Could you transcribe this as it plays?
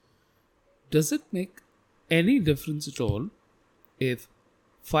Does it make any difference at all if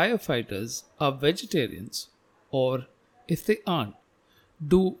firefighters are vegetarians or if they aren't?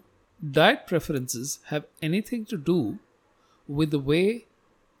 Do diet preferences have anything to do with the way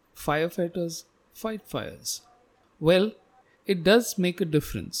firefighters fight fires? Well, it does make a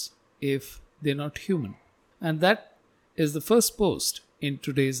difference if they're not human. And that is the first post in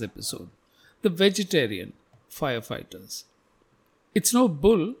today's episode: the vegetarian firefighters. It's no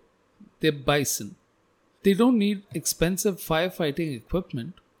bull, they're bison. They don't need expensive firefighting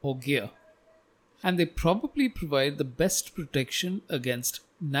equipment or gear. And they probably provide the best protection against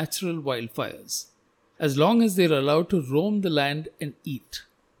natural wildfires, as long as they're allowed to roam the land and eat.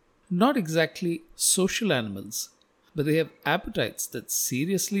 Not exactly social animals, but they have appetites that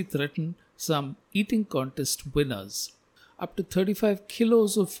seriously threaten some eating contest winners. Up to 35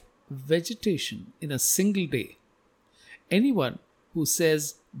 kilos of vegetation in a single day. Anyone who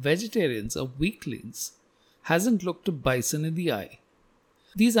says vegetarians are weaklings hasn't looked a bison in the eye.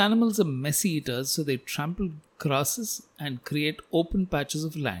 These animals are messy eaters, so they trample grasses and create open patches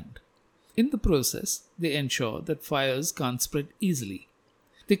of land. In the process, they ensure that fires can't spread easily.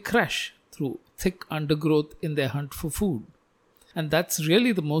 They crash through thick undergrowth in their hunt for food. And that's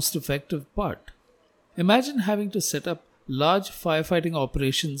really the most effective part. Imagine having to set up large firefighting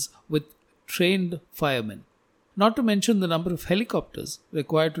operations with trained firemen, not to mention the number of helicopters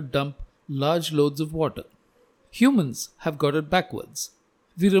required to dump large loads of water. Humans have got it backwards.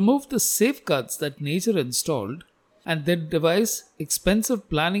 We remove the safeguards that nature installed and then devise expensive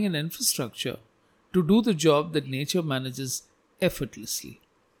planning and infrastructure to do the job that nature manages effortlessly.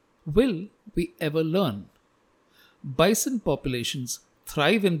 Will we ever learn? Bison populations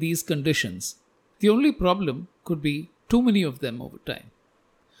thrive in these conditions. The only problem could be too many of them over time.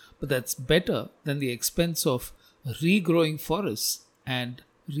 But that's better than the expense of regrowing forests and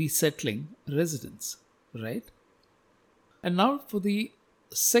resettling residents, right? And now for the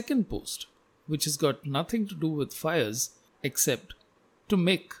second post, which has got nothing to do with fires except to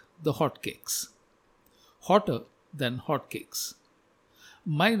make the hotcakes. Hotter than hotcakes.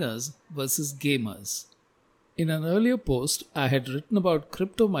 Miners versus gamers. In an earlier post, I had written about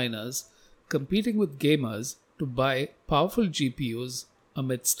crypto miners competing with gamers to buy powerful GPUs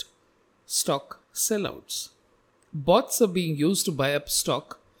amidst stock sellouts. Bots are being used to buy up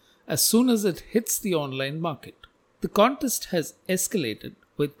stock as soon as it hits the online market. The contest has escalated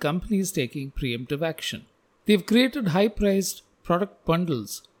with companies taking preemptive action. They've created high-priced product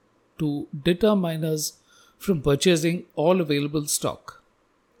bundles to deter miners from purchasing all available stock.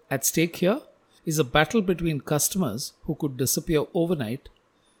 At stake here is a battle between customers who could disappear overnight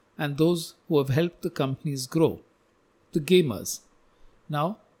and those who have helped the companies grow, the gamers.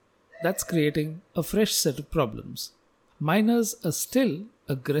 Now, that's creating a fresh set of problems. Miners are still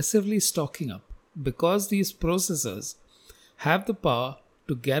aggressively stocking up because these processors have the power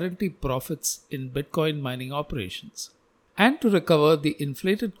to guarantee profits in Bitcoin mining operations. And to recover the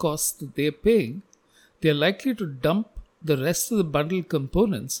inflated costs that they are paying, they are likely to dump the rest of the bundle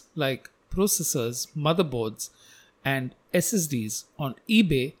components like processors, motherboards, and SSDs on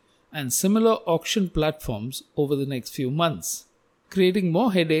eBay and similar auction platforms over the next few months, creating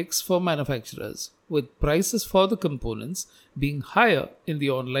more headaches for manufacturers, with prices for the components being higher in the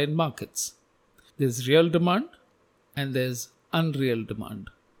online markets. There's real demand and there's unreal demand.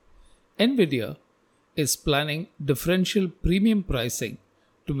 Nvidia is planning differential premium pricing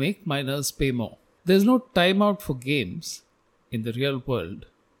to make miners pay more. There's no timeout for games in the real world.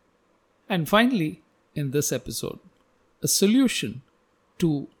 And finally, in this episode, a solution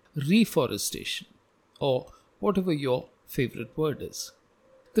to reforestation, or whatever your favorite word is.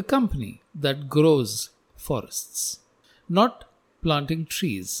 The company that grows forests, not planting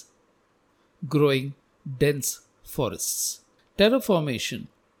trees, growing dense forests. Terraformation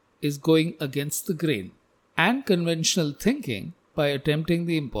is going against the grain and conventional thinking by attempting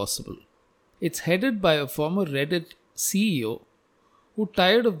the impossible. It's headed by a former Reddit CEO who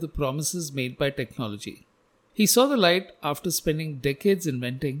tired of the promises made by technology. He saw the light after spending decades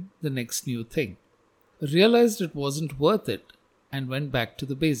inventing the next new thing, realized it wasn't worth it, and went back to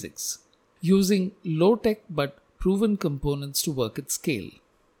the basics, using low-tech but proven components to work at scale.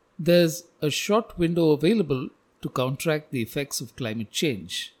 There's a short window available to counteract the effects of climate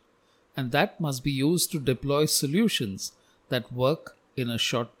change, and that must be used to deploy solutions that work in a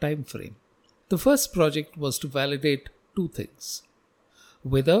short time frame. The first project was to validate two things: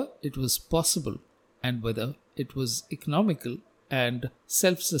 whether it was possible and whether it was economical and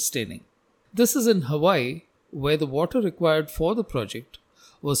self-sustaining. This is in Hawaii, where the water required for the project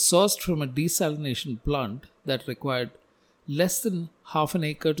was sourced from a desalination plant that required less than half an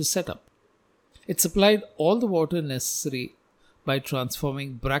acre to set up. It supplied all the water necessary by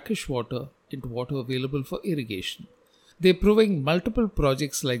transforming brackish water into water available for irrigation. They're proving multiple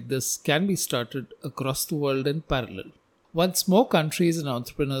projects like this can be started across the world in parallel. Once more countries and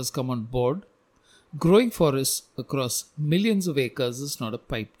entrepreneurs come on board, growing forests across millions of acres is not a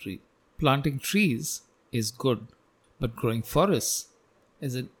pipe dream. Planting trees is good, but growing forests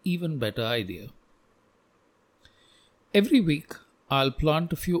is an even better idea. Every week, I'll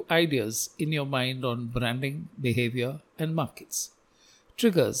plant a few ideas in your mind on branding, behavior, and markets.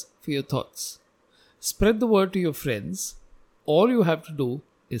 Triggers for your thoughts. Spread the word to your friends. All you have to do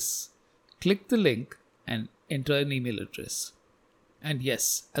is click the link and enter an email address. And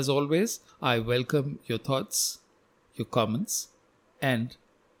yes, as always, I welcome your thoughts, your comments, and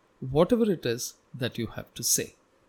whatever it is that you have to say.